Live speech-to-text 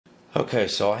Okay,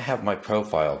 so I have my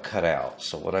profile cut out.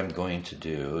 So what I'm going to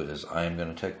do is I'm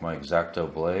going to take my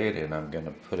X-Acto blade and I'm going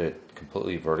to put it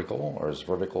completely vertical, or as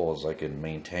vertical as I can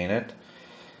maintain it.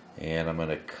 And I'm going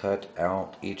to cut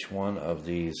out each one of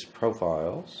these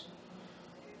profiles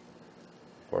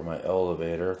for my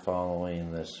elevator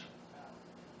following this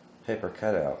paper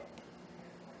cutout.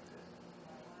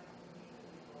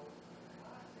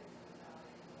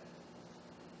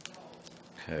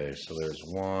 Okay, so there's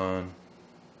one.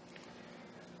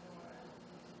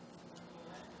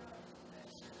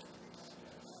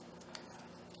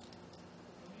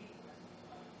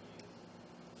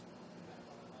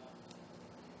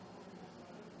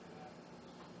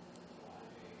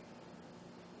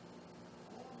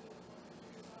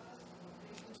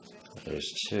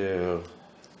 There's two.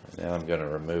 And now I'm going to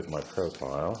remove my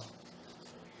profile.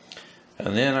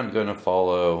 And then I'm going to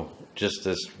follow just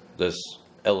this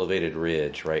elevated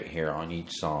ridge right here on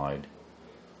each side.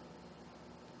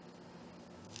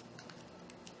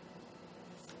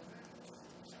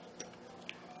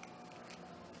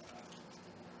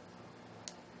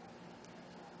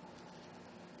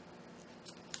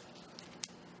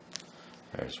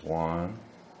 There's one.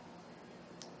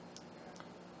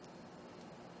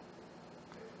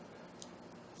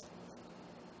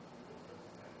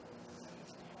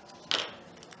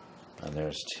 And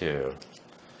there's two.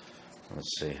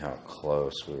 Let's see how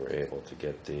close we were able to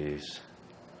get these.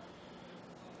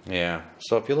 Yeah,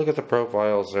 so if you look at the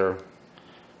profiles,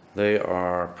 they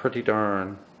are pretty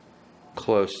darn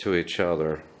close to each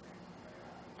other.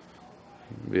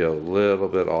 Be a little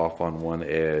bit off on one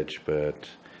edge, but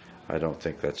I don't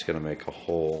think that's going to make a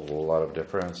whole lot of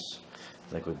difference.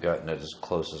 I think we've gotten it as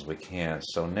close as we can.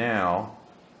 So now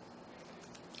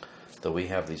that we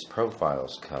have these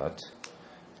profiles cut,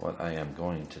 what I am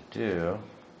going to do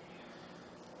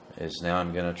is now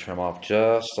I'm going to trim off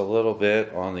just a little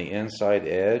bit on the inside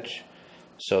edge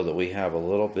so that we have a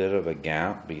little bit of a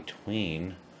gap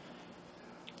between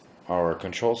our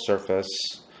control surface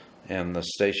and the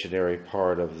stationary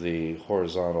part of the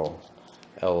horizontal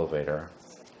elevator.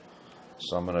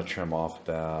 So I'm going to trim off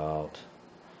about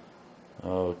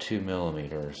 2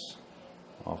 millimeters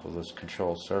off of this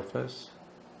control surface.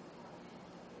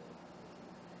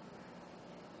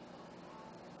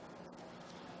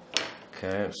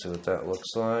 Okay, let's see what that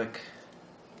looks like.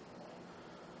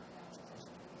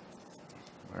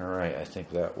 Alright, I think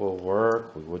that will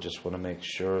work. We will just want to make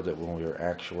sure that when we are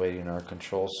actuating our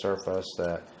control surface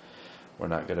that we're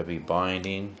not going to be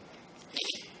binding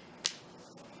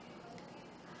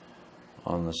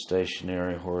on the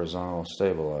stationary horizontal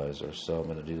stabilizer. So I'm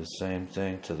going to do the same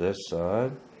thing to this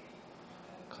side.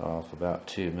 Cut off about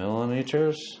 2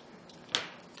 millimeters.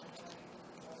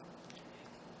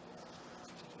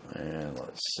 And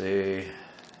let's see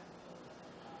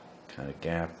what kind of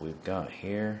gap we've got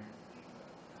here.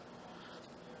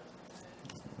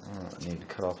 I need to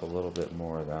cut off a little bit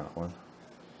more of that one.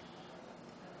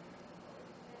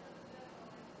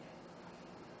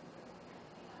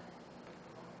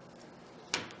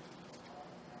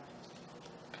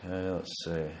 Okay, let's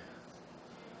see.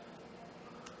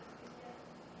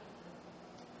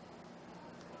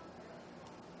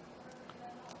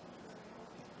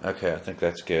 Okay, I think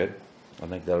that's good. I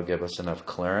think that'll give us enough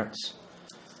clearance.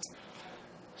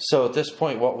 So at this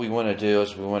point what we want to do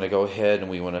is we want to go ahead and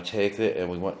we want to take it and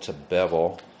we want to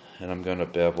bevel. And I'm going to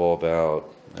bevel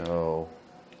about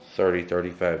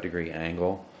 30-35 degree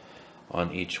angle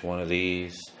on each one of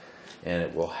these. And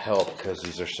it will help because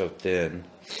these are so thin.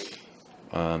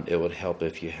 It would help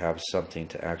if you have something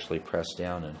to actually press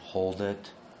down and hold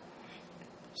it.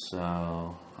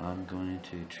 So I'm going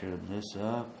to trim this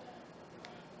up.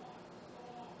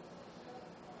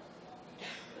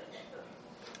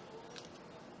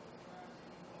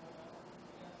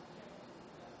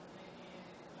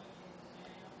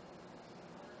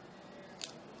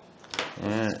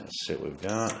 Alright, let's see what we've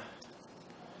got.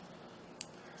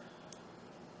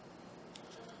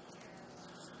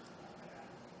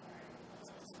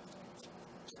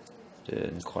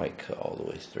 Didn't quite cut all the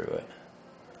way through it.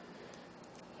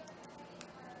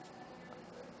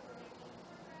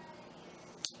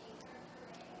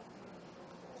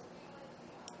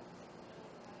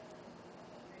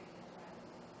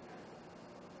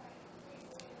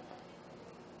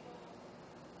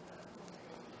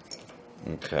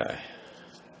 Okay.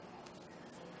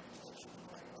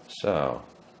 So,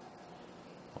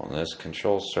 on this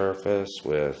control surface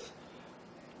with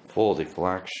full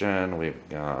deflection, we've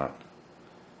got,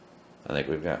 I think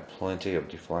we've got plenty of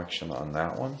deflection on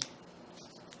that one.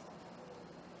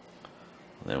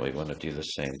 And then we want to do the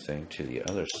same thing to the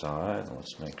other side.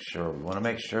 Let's make sure, we want to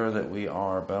make sure that we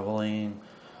are beveling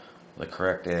the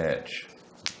correct edge.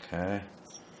 Okay.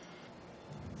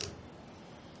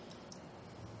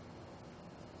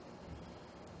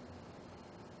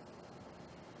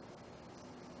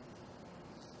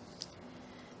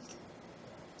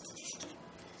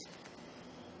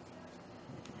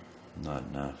 Not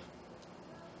enough.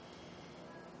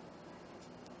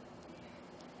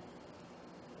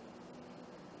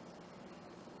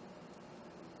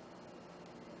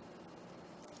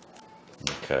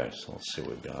 Okay, so let's see what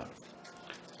we've got.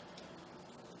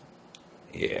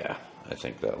 Yeah, I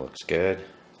think that looks good.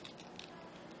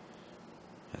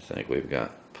 I think we've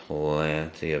got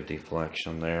plenty of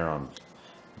deflection there on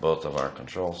both of our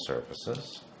control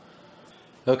surfaces.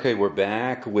 Okay, we're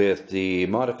back with the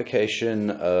modification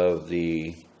of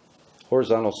the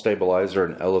horizontal stabilizer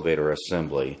and elevator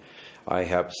assembly. I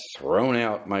have thrown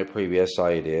out my previous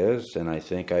ideas, and I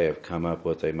think I have come up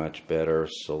with a much better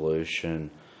solution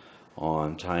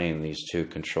on tying these two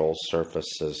control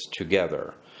surfaces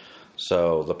together.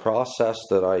 So the process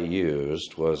that I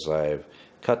used was I've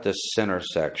cut this center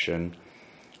section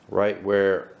right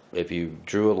where, if you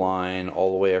drew a line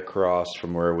all the way across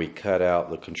from where we cut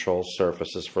out the control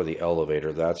surfaces for the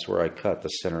elevator, that's where I cut the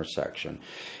center section.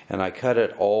 And I cut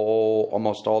it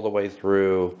almost all the way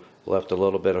through, left a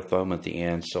little bit of foam at the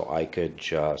end so I could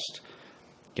just,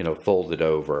 fold it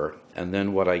over. And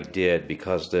then what I did,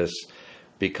 because this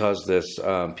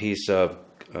piece of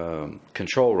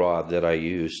control rod that I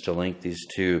used to link these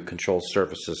two control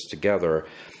surfaces together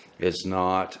is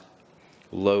not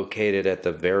located at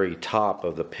the very top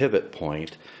of the pivot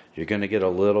point, you're going to get a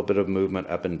little bit of movement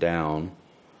up and down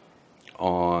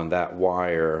on that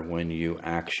wire when you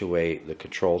actuate the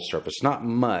control surface. Not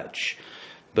much,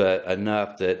 but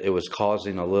enough that it was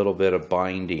causing a little bit of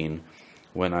binding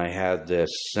when I had this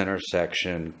center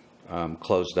section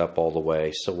closed up all the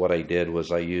way. So what I did was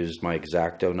I used my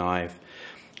X-Acto knife,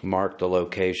 marked the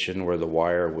location where the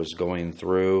wire was going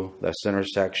through the center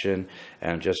section,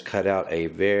 and just cut out a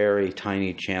very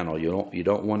tiny channel. You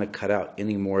don't want to cut out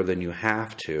any more than you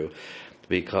have to,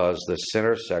 because the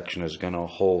center section is going to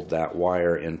hold that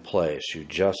wire in place. You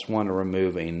just want to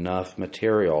remove enough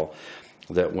material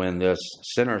that when this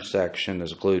center section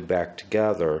is glued back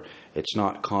together, it's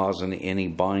not causing any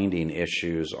binding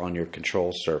issues on your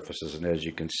control surfaces. And as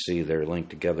you can see, they're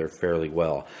linked together fairly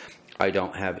well. I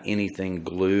don't have anything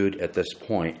glued at this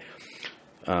point.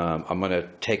 I'm going to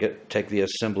take the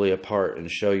assembly apart and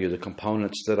show you the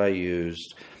components that I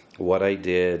used, what I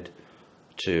did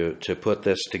to put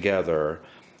this together,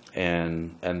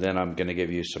 and then I'm going to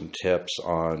give you some tips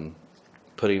on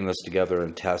putting this together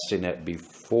and testing it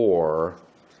before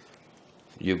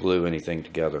you glue anything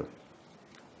together.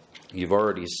 You've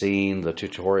already seen the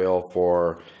tutorial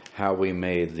for how we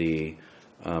made the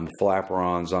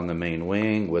flaperons on the main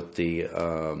wing with the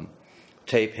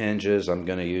tape hinges. I'm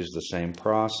going to use the same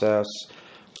process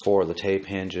for the tape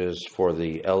hinges for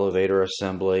the elevator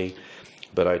assembly,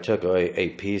 but I took a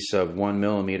piece of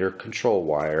 1mm control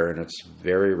wire, and it's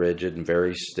very rigid and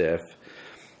very stiff,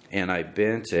 and I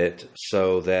bent it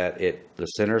so that the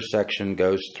center section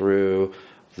goes through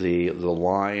the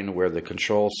line where the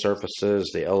control surfaces,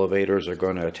 the elevators, are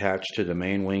going to attach to the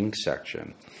main wing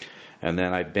section. And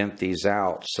then I bent these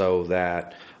out so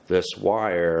that this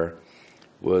wire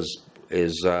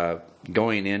is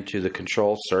going into the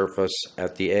control surface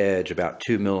at the edge about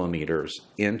 2 millimeters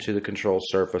into the control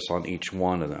surface on each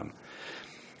one of them.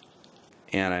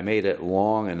 And I made it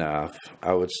long enough,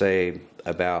 I would say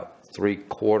about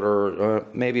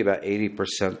 3/4, maybe about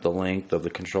 80% the length of the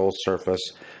control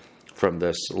surface from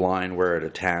this line where it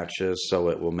attaches, so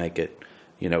it will make it,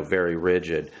 very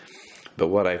rigid. But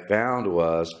what I found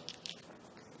was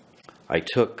I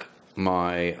took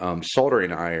my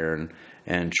soldering iron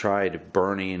and tried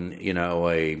burning,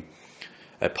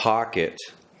 a pocket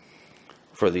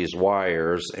for these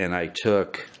wires, and I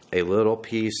took a little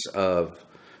piece of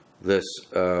this,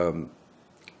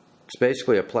 it's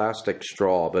basically a plastic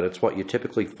straw, but it's what you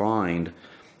typically find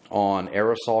on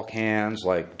aerosol cans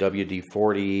like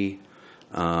WD-40,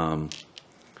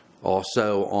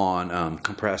 also on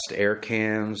compressed air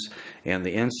cans, and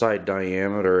the inside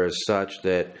diameter is such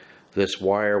that this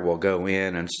wire will go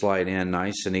in and slide in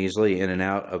nice and easily in and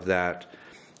out of that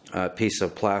piece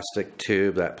of plastic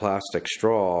tube, that plastic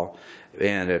straw,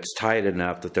 and it's tight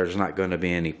enough that there's not going to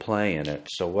be any play in it.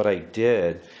 So what I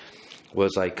did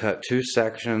was I cut 2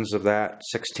 sections of that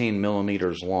 16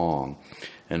 millimeters long.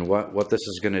 And what this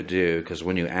is going to do, because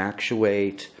when you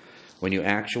actuate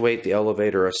the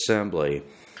elevator assembly,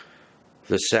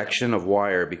 the section of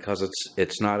wire, because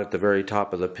it's not at the very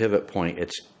top of the pivot point,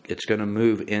 it's going to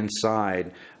move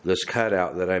inside this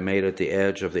cutout that I made at the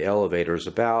edge of the elevators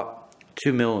about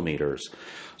 2 millimeters.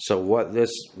 So what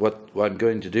I'm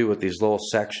going to do with these little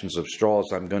sections of straw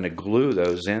is I'm going to glue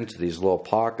those into these little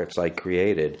pockets I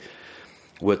created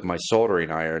with my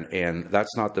soldering iron, and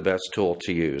that's not the best tool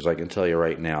to use, I can tell you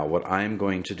right now. What I'm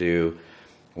going to do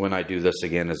when I do this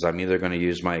again is I'm either going to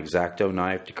use my X-Acto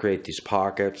knife to create these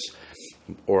pockets,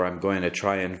 or I'm going to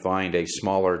try and find a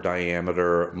smaller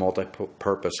diameter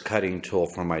multi-purpose cutting tool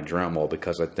for my Dremel,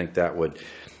 because I think that would,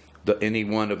 any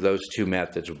one of those two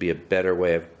methods would be a better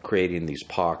way of creating these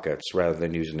pockets rather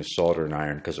than using a soldering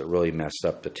iron, because it really messed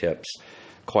up the tips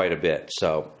quite a bit.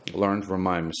 So learn from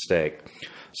my mistake.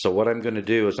 So what I'm going to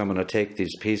do is I'm going to take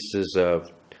these pieces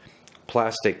of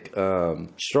plastic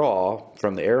straw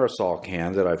from the aerosol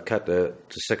can that I've cut to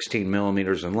 16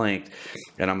 millimeters in length,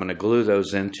 and I'm going to glue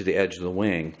those into the edge of the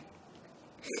wing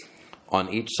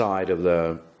on each side of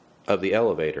the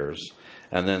elevators,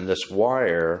 and then this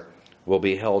wire will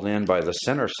be held in by the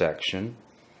center section,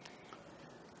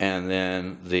 and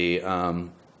then the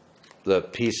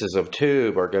pieces of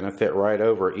tube are going to fit right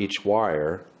over each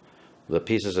wire, the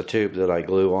pieces of tube that I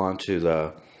glue onto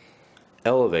the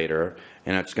elevator,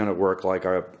 and it's going to work like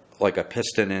a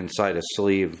piston inside a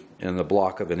sleeve in the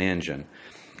block of an engine.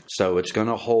 So it's going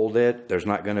to hold it. There's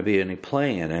not going to be any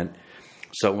play in it.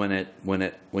 So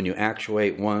when you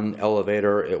actuate one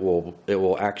elevator, it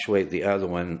will actuate the other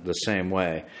one the same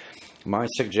way. My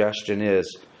suggestion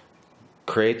is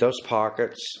create those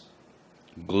pockets,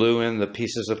 glue in the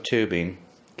pieces of tubing,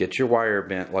 get your wire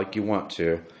bent like you want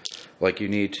to, like you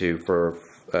need to for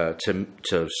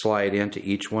to slide into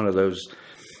each one of those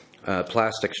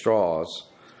plastic straws,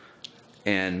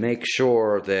 and make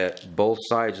sure that both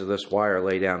sides of this wire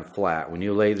lay down flat. When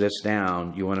you lay this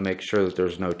down, you want to make sure that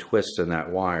there's no twist in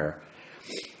that wire.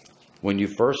 When you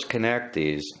first connect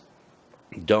these,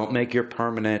 don't make your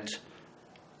permanent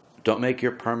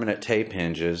tape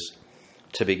hinges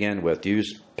to begin with.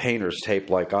 Use painter's tape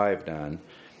like I've done.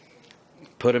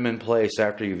 Put them in place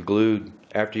after you've glued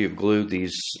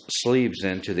these sleeves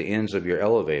into the ends of your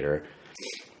elevator.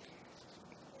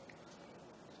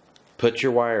 Put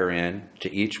your wire in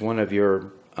to each one of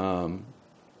your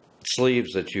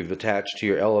sleeves that you've attached to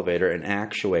your elevator and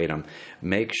actuate them.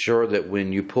 Make sure that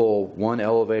when you pull one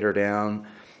elevator down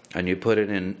and you put it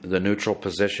in the neutral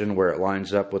position where it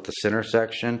lines up with the center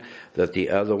section, that the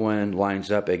other one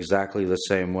lines up exactly the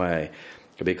same way.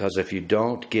 Because if you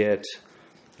don't get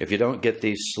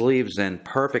these sleeves in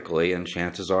perfectly, and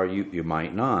chances are you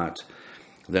might not,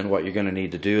 then what you're going to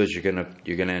need to do is you're going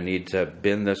to need to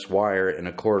bend this wire in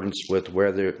accordance with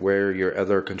where your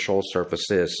other control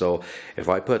surface is. So if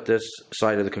I put this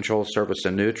side of the control surface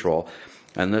in neutral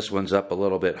and this one's up a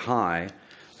little bit high,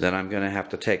 then I'm going to have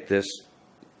to take this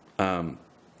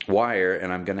wire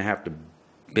and I'm going to have to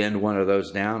bend one of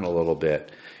those down a little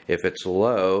bit. If it's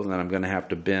low, then I'm going to have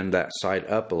to bend that side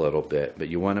up a little bit. But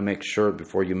you want to make sure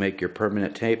before you make your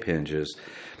permanent tape hinges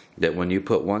that when you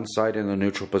put one side in the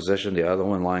neutral position, the other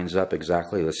one lines up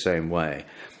exactly the same way.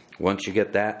 Once you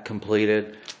get that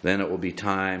completed, then it will be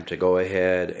time to go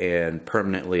ahead and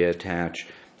permanently attach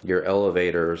your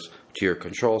elevators to your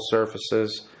control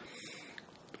surfaces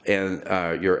and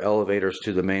your elevators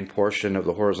to the main portion of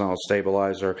the horizontal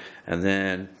stabilizer. And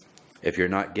then if you're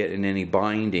not getting any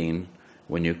binding,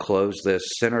 when you close this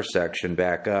center section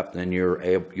back up, then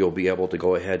you'll be able to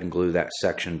go ahead and glue that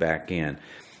section back in.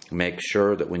 Make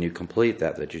sure that when you complete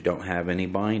that you don't have any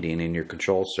binding in your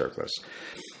control surface.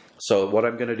 So what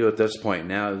I'm going to do at this point,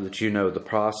 now that you know the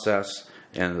process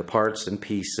and the parts and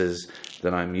pieces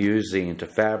that I'm using to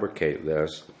fabricate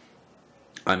this,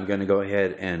 I'm going to go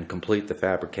ahead and complete the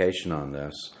fabrication on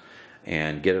this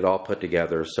and get it all put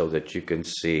together so that you can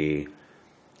see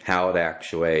how it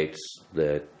actuates,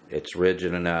 that it's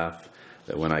rigid enough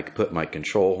that when I put my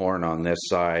control horn on this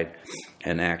side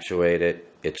and actuate it,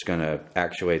 it's going to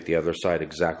actuate the other side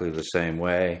exactly the same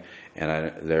way, and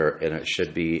it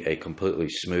should be a completely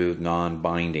smooth,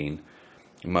 non-binding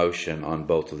motion on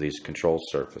both of these control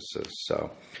surfaces. So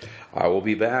I will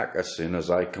be back as soon as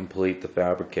I complete the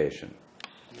fabrication.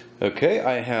 Okay,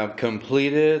 I have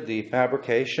completed the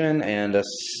fabrication and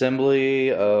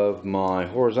assembly of my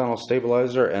horizontal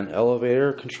stabilizer and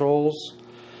elevator controls,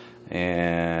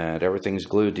 and everything's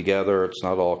glued together. It's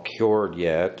not all cured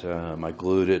yet. I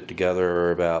glued it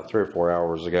together about 3 or 4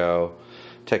 hours ago.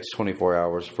 It takes 24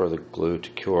 hours for the glue to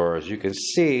cure. As you can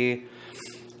see,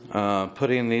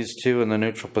 putting these two in the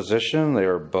neutral position, they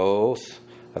are both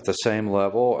at the same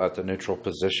level at the neutral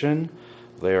position.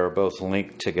 They are both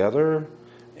linked together,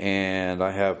 and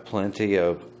I have plenty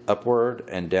of upward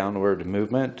and downward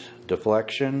movement,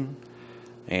 deflection,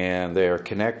 and they are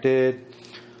connected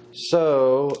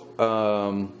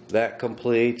So that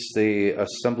completes the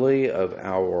assembly of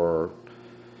our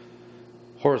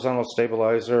horizontal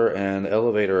stabilizer and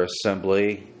elevator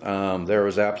assembly. There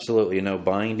was absolutely no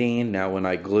binding. Now when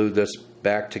I glued this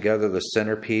back together, the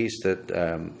centerpiece that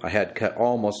I had cut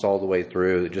almost all the way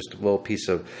through, just a little piece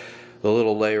of the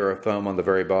little layer of foam on the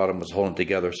very bottom was holding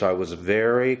together. So I was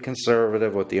very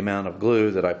conservative with the amount of glue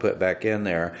that I put back in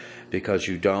there, because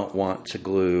you don't want to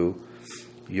glue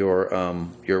your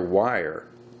wire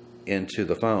into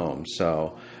the foam.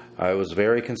 So I was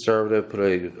very conservative, put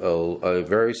a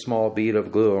very small bead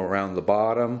of glue around the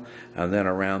bottom and then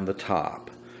around the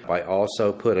top. I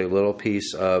also put a little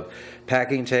piece of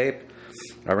packing tape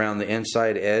around the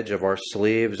inside edge of our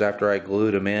sleeves after I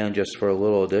glued them in, just for a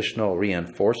little additional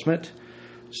reinforcement.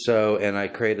 So, and I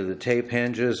created the tape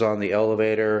hinges on the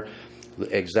elevator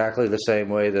exactly the same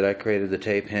way that I created the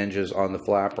tape hinges on the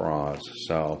flap rods.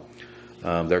 So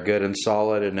they're good and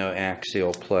solid and no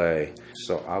axial play.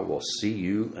 So I will see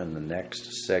you in the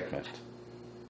next segment.